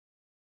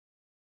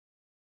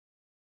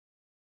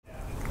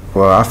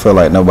Well, I feel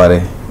like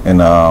nobody in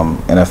the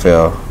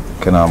NFL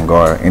can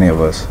guard any of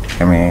us.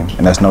 I mean,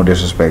 and that's no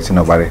disrespect to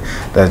nobody.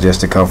 That's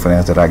just the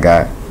confidence that I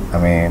got, I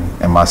mean,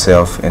 in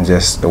myself and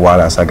just the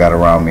wideouts I got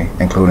around me,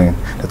 including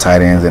the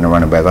tight ends and the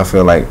running backs. I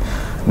feel like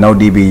no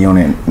DB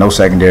unit, no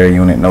secondary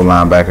unit, no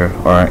linebacker,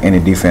 or any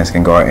defense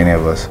can guard any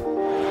of us.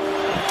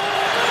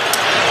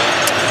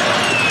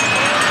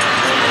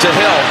 To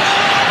Hill,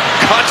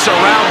 cuts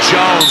around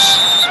Jones.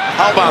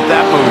 How about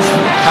that move?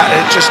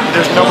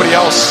 There's nobody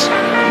else.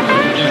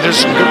 There's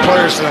some good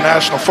players in the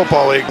National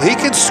Football League. He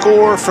can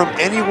score from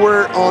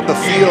anywhere on the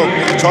field.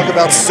 You can talk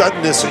about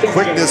suddenness and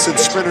quickness and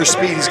sprinter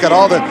speed. He's got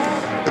all the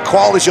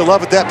qualities you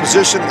love at that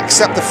position,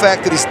 except the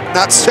fact that he's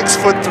not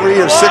 6'3"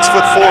 or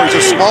 6'4". He's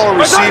a smaller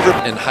receiver.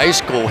 In high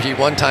school, he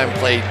one time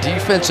played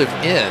defensive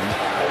end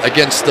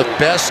against the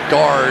best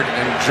guard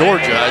in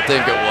Georgia, I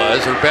think it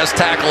was, or best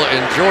tackle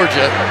in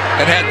Georgia,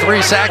 and had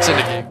 3 sacks in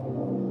the game.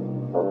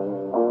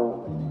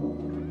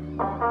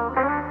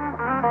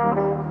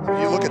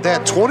 You look at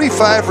that,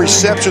 25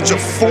 receptions of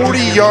 40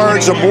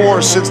 yards or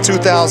more since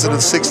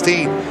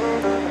 2016.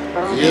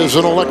 He is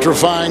an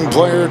electrifying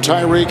player,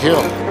 Tyreek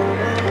Hill.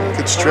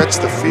 Could stretch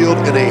the field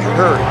in a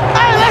hurry.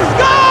 Hey, let's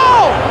go!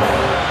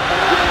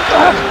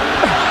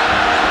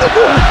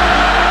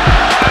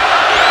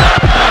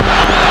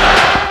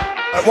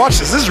 Watch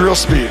this. This is real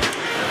speed.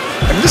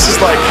 I mean, this is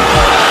like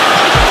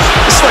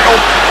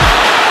old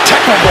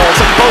Tecmo Bowl. It's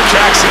like Bo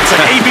Jackson. It's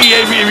like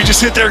AB. We just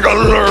sit there and go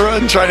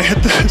and try to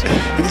hit this.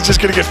 And he's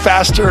just going to get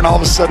faster, and all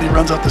of a sudden he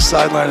runs off the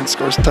sideline and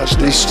scores a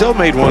touchdown. He still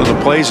made one of the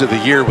plays of the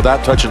year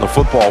without touching the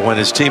football when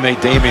his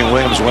teammate Damian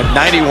Williams went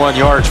 91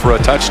 yards for a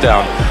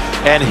touchdown.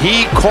 And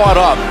he caught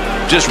up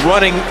just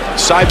running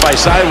side by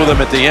side with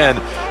him at the end.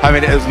 I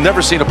mean, I've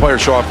never seen a player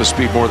show off his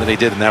speed more than he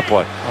did in that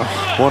play.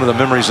 One of the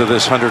memories of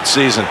this 100th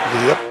season.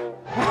 Yep.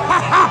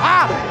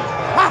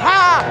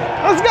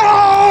 Let's go!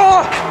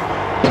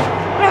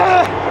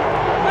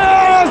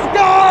 Let's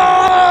go!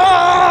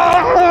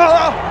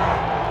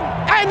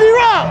 Hey,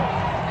 D-Rock!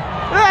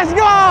 Let's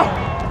go!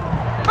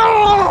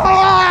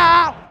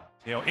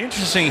 You know,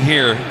 interesting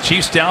here,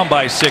 Chiefs down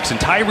by 6, and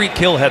Tyreek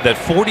Hill had that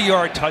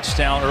 40-yard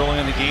touchdown early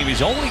in the game.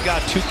 He's only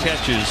got 2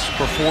 catches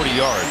for 40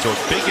 yards, so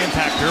it's big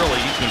impact early.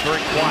 He's been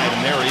very quiet,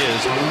 and there he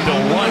is.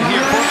 They'll run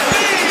here for a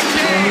big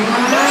game.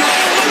 Look at this!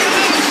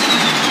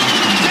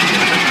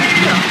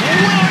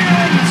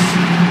 Williams!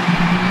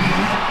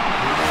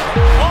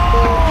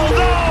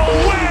 All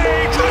the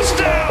way!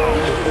 Touchdown!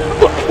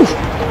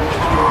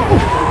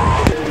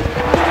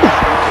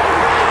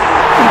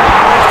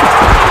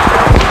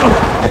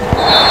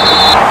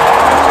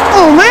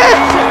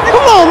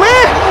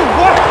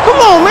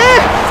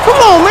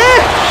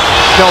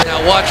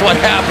 Now watch what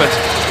happens.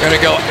 You're going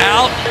to go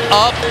out,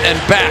 up, and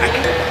back.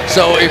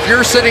 So if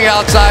you're sitting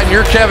outside and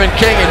you're Kevin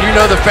King and you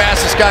know the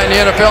fastest guy in the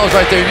NFL is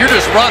right there, you're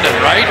just running,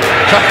 right?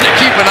 Trying to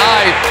keep an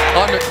eye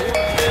on the...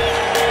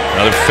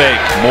 Another fake,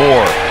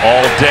 Moore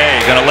all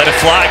day. Going to let it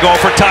fly, going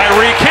for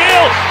Tyreek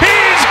Hill.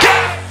 He's got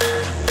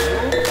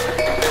it!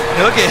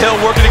 Look at Hill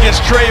working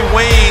against Trey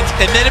Waynes,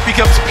 and then it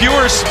becomes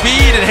pure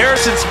speed, and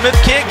Harrison Smith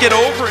can't get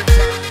over it.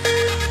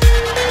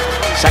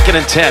 2nd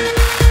and 10.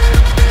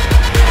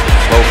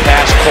 Low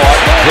pass caught.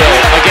 Hill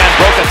again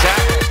broke a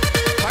tackle.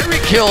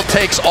 Tyreek Hill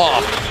takes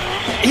off.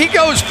 He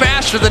goes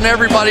faster than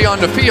everybody on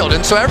the field,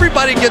 and so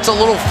everybody gets a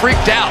little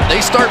freaked out.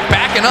 They start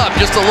backing up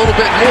just a little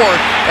bit more,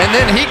 and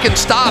then he can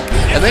stop.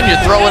 And then you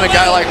throw in a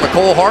guy like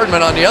McCole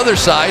Hardman on the other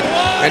side,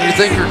 and you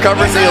think you're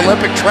covering the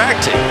Olympic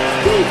track team.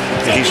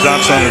 He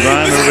stops on the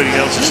dime. Everybody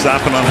else is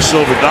stopping on a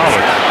silver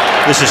dollar.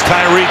 This is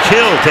Tyreek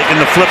Hill taking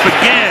the flip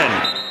again.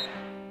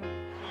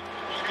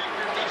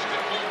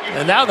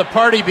 And now the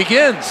party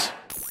begins.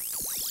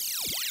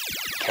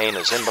 Kane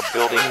is in the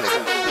building.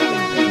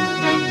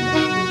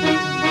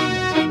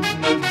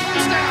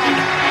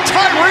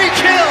 Tyreek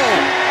Hill,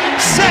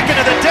 2nd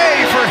of the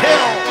day for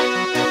Hill.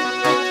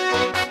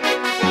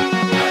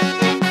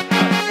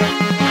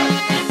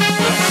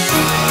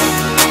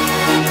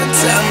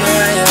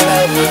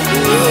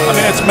 I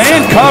mean, it's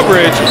man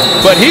coverage,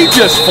 but he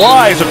just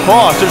flies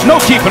across. There's no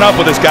keeping up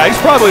with this guy. He's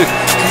probably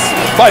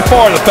by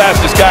far the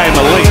fastest guy in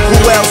the league.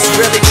 Who else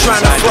really trying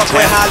to fuck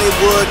with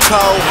Hollywood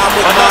Cole? I'm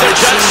with another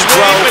jet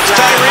sweep. It's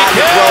Tyreek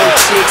Hill.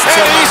 Chicks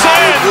to my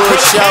Hollywood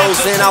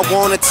shows, and I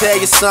wanna tell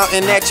you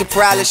something that you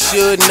probably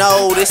should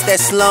know. This that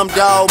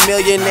Slumdog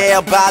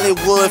Millionaire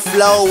Bollywood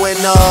flow, and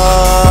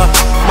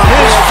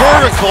his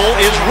vertical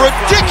is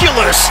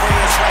ridiculous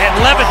and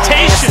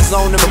levitation.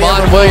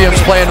 Ramon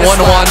Williams playing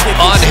one-on-one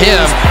on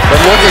him, but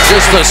look at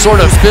just the sort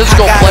of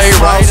physical play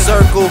right.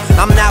 Circle.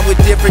 I'm not with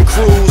different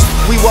crews.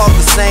 We walk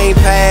the same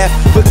path,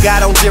 but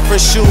got on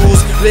different shoes.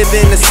 Live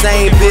in the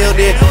same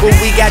building, but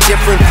we got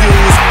different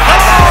views.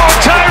 Oh,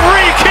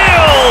 Tyreek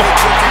Hill!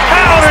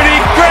 How did he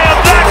grab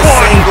that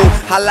one?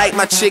 I like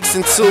my chicks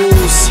in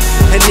twos,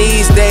 and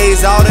these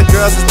days all the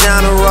girls is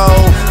down the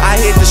road. I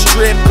hit the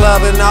strip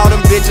club and all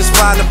them bitches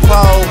find a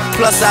pole.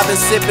 Plus I've been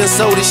sipping,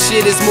 so this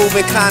shit is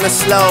moving kinda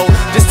slow.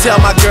 Just tell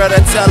my girl to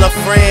tell a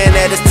friend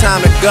that it's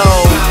time to go.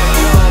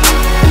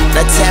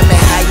 Now tell me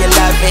how you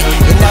love it.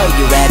 You know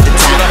you at the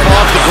top of the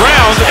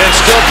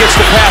gets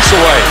the pass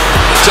away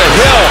to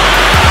Hill.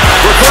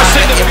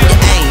 Reversing the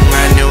field.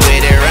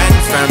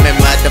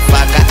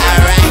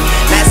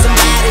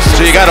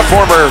 So you got a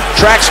former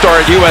track star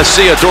at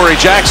USC, Adoree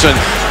Jackson,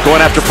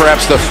 going after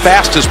perhaps the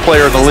fastest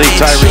player in the league,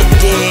 Tyreek.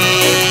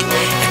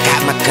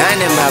 My gun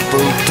in my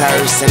boot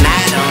purse and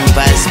I don't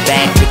bust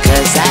back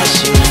because I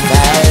shoot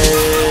first.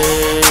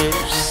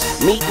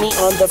 Meet me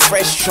on the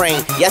fresh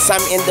train. Yes, I'm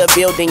in the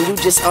building. You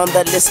just on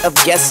the list of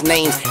guest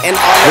names. And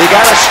all we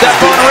got a step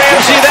on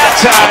Ramsey that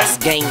time.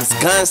 Games,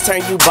 guns turn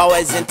you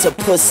boys into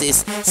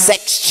pussies.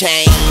 Sex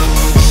change.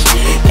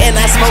 And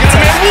I smoke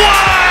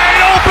wide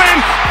open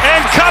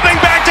and coming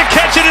back to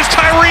catch it is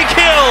Tyreek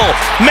Hill,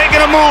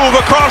 making a move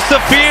across the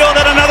field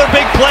and another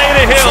big play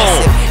to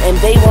Hill. And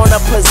they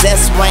wanna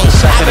possess Wayne.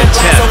 I've been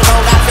blind so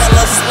long I fell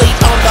asleep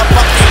on the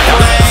fucking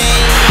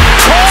plane.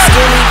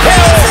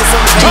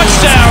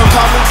 Touchdown,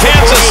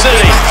 Kansas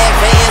City.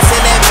 Amen.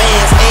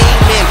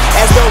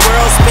 As the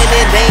world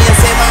spinning,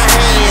 dance in my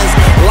hands.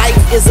 Life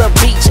is a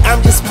beach,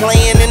 I'm just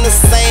playing in the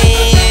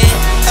sand.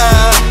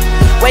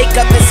 Wake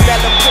up and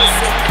smell a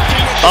pussy.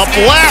 A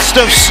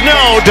blast of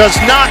snow does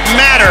not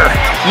matter.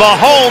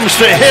 Mahomes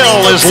to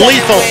Hill is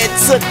lethal. It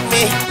took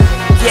me,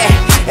 yeah,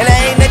 and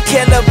I ain't a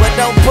killer, but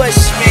don't push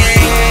me.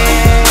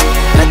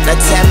 Now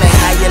tell me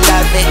how you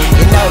love it.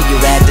 You know you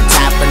at the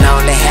top and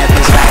only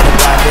heaven's right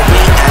above it.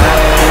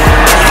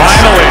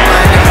 Finally,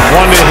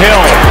 one to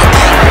Hill.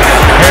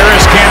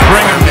 Harris can't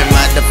bring him.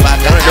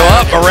 Gonna go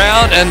up,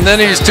 around, and then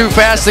he's too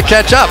fast to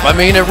catch up. I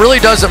mean, it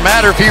really doesn't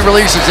matter if he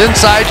releases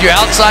inside you,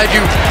 outside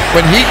you.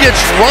 When he gets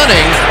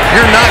running,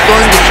 you're not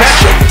going to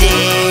catch him.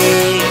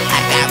 I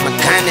got my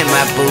gun in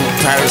my boot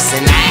purse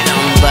and I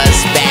don't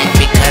bust back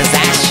because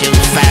I shoot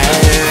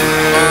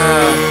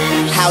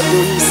first. How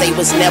do he say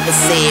what's never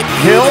said?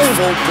 Hill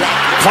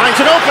finds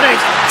an opening.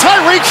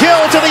 Tyreek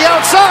Hill to the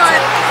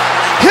outside.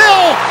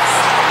 Hill,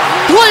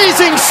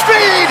 blazing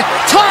speed.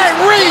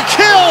 Tyreek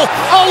Hill,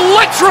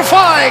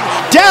 electrifying,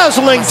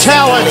 dazzling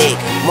talent.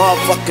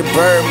 Motherfucking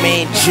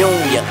Birdman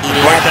Jr.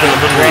 Right down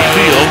the middle of the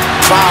field.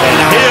 And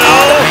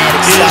Hill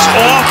is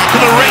off to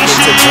the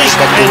races.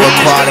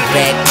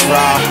 Quarterback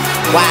draw.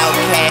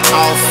 Wildcat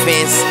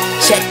offense.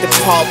 Check the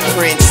paw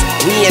prints.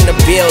 We in the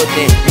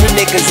building. You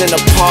niggas in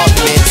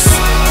apartments.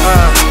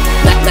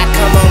 Now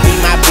come on, be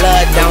my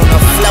blood donor.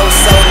 Flow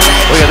so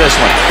nice. Look at this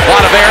one. A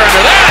lot of air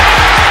under that.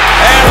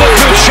 And look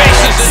who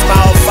chases it.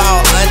 Small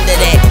fall under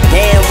that.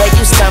 Damn, where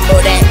you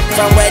stumbled at.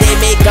 From where they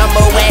make gumbo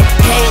at.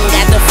 Hang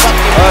got the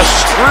fucking. A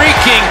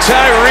streaking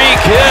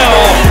Tyreek Hill.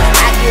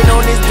 I get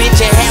on this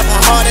bitch and have a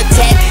heart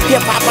attack.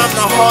 Hip hop, I'm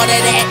the heart of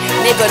that.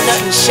 Nigga,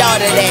 nothing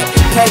short of that.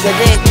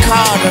 President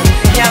Carter,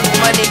 Young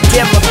Money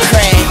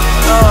Democrat.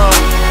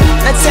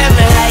 Now tell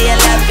me how you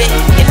love it.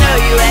 You know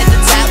you at the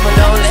top and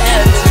only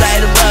heaven's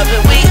right above it.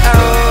 We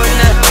own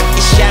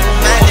it's Young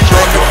Money,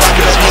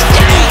 motherfuckers.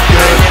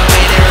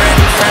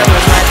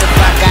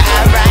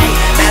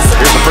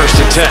 Here's the first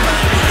and 10.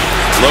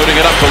 Loading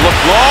it up to look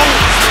long.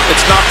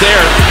 It's not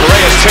there.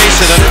 Correa's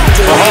chasing it.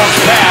 Mahomes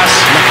pass.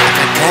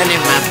 My gun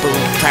in my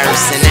boot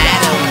purse and I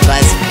don't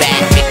bust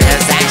back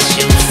because I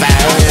shoot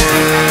first.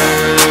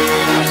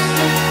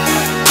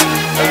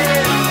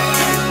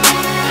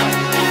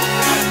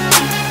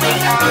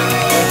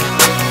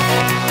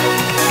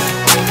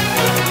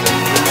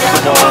 The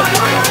ball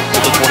to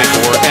the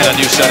 24 and a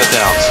new set of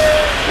downs.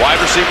 Wide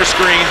receiver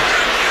screen.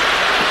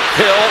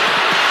 Hill.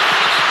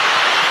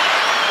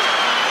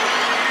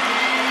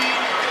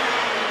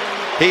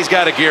 He's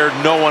got a gear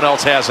no one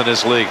else has in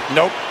this league.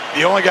 Nope.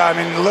 The only guy, I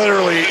mean,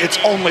 literally, it's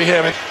only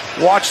him.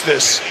 Watch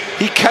this.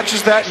 He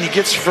catches that and he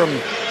gets from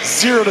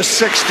 0 to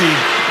 60 in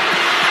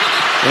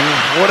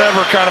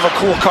whatever kind of a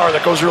cool car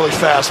that goes really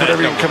fast,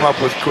 whatever you can come up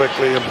with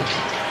quickly. And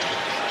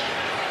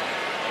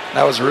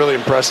that was really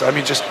impressive. I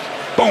mean, just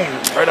boom,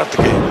 right out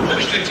the gate.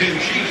 First and 10,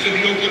 Chiefs in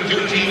the open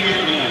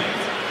 13-yard line.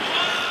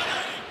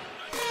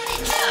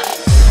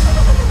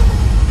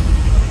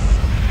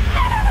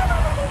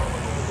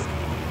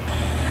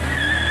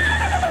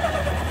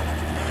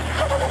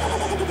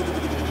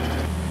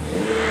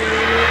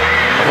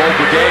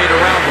 Brigade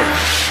around him.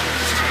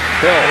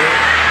 Hill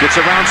gets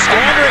around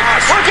Standard.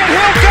 Look at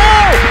Hill go!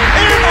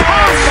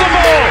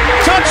 Impossible!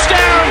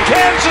 Touchdown,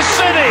 Kansas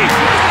City!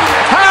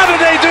 How did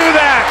they do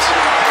that?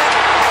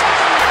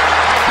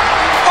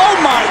 Oh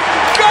my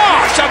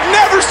gosh, I've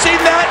never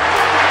seen that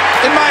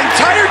in my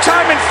entire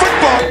time in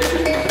football.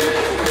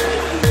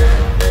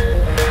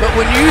 But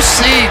when you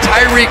see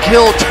Tyreek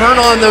Hill turn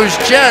on those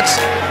jets,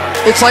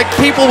 it's like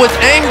people with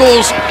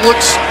angles look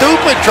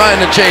stupid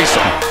trying to chase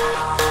him.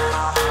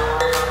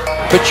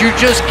 But you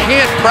just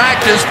can't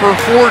practice for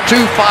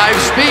 4.25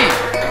 speed.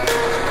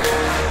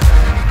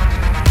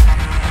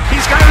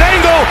 He's got an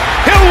angle.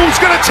 Hill's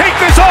going to take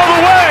this all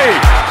the way.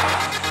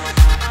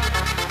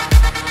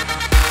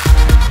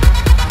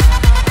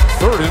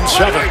 3rd and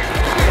 7.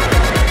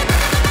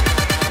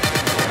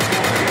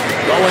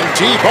 Going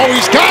deep. Oh,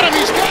 he's got him.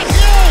 He's got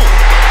Hill.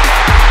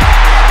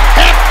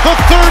 At the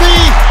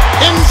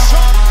 30.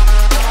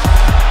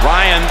 Inside.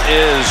 Ryan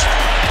is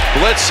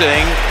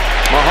blitzing.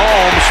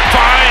 Mahomes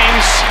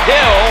finds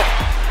Hill.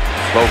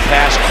 Low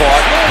pass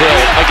caught.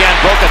 Hill again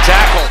broke a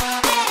tackle.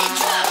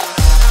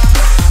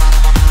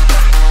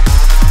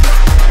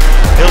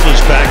 Hill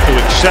is back to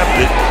accept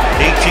it.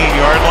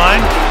 18-yard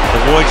line.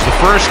 Avoids the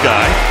first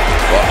guy.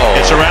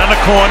 It's around the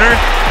corner.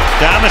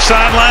 Down the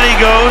sideline he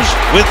goes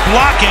with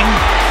blocking.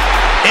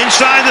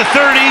 Inside the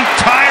 30,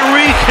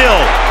 Tyreek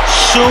Hill.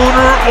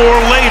 Sooner or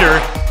later.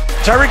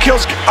 Tyreek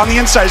Hill's on the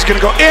inside. He's going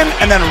to go in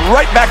and then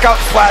right back out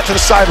flat to the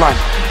sideline.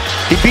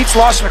 He beats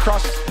Lawson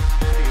across.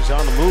 He's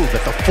on the move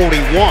at the 41.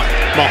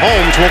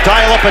 Mahomes will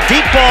dial up a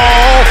deep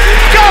ball.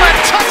 Got it!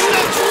 Touchdown!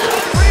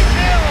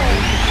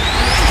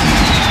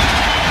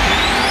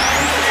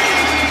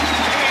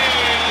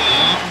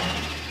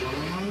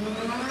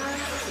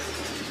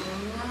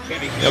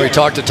 We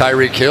talked to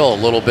Tyreek Hill a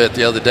little bit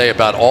the other day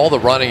about all the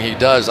running he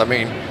does. I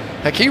mean,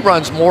 heck, he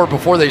runs more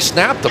before they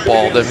snap the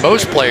ball than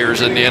most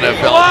players in the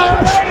NFL.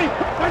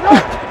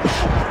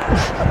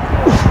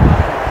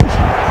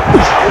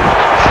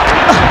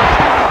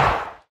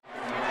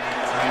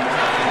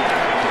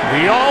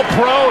 The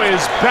All-Pro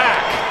is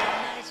back.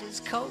 It's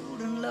cold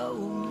and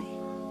lonely.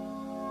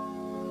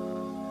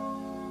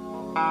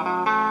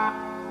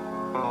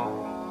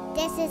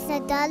 This is a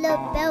dollar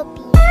bill.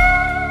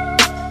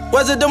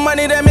 Was it the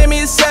money that made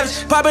me a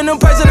savage? Popping them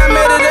perks and I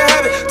made it a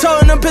habit.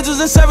 Towing them pictures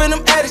and serving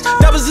them addicts.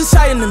 That was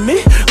exciting to me.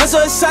 I'm so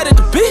excited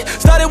to be.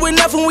 Started with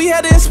nothing, we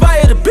had to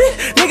inspire the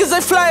beat. Niggas, they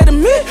fly to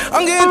me.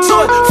 I'm getting to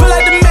it, feel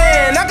like the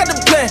man. I got the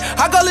plan.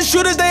 I call the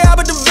shooters, they out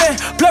with the van.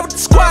 Play with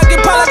the squad, get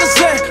pop like a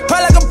sand.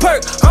 Pop like a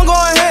perk, I'm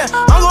going ham.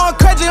 I'm going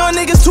crazy on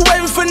niggas, too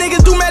waving for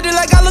niggas. Do magic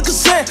like I look a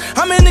sand.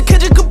 I'm in the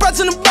kitchen,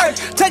 compressing the bird.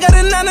 Take out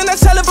a 9 and I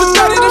sell it for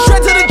 30. The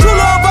straight to the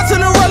jeweler, busting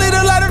the rollie.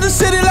 The light of the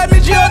city like me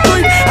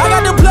GR3. I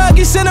got the plug,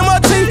 he sending my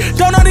team.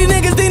 Don't know these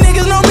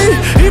niggas know me.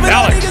 Even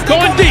Alex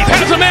going deep,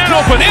 has a man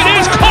open. It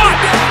is caught.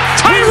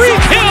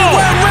 Tyreek Hill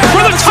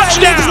for the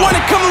touchdown.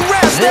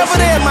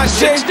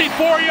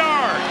 64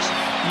 yards.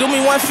 Do me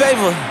one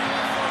favor.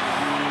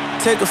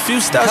 Take a few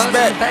steps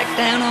back.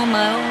 Down on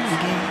my own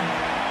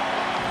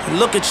again.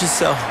 Look at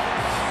yourself.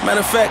 Matter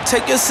of fact,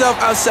 take yourself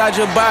outside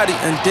your body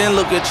and then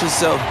look at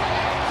yourself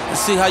and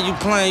see how you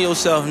playing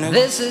yourself, nigga.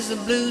 This is the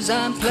blues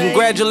I'm playing.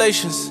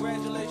 Congratulations.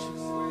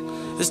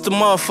 It's the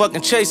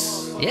motherfucking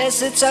chase.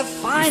 Yes, it's a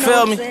final you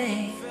feel me? thing.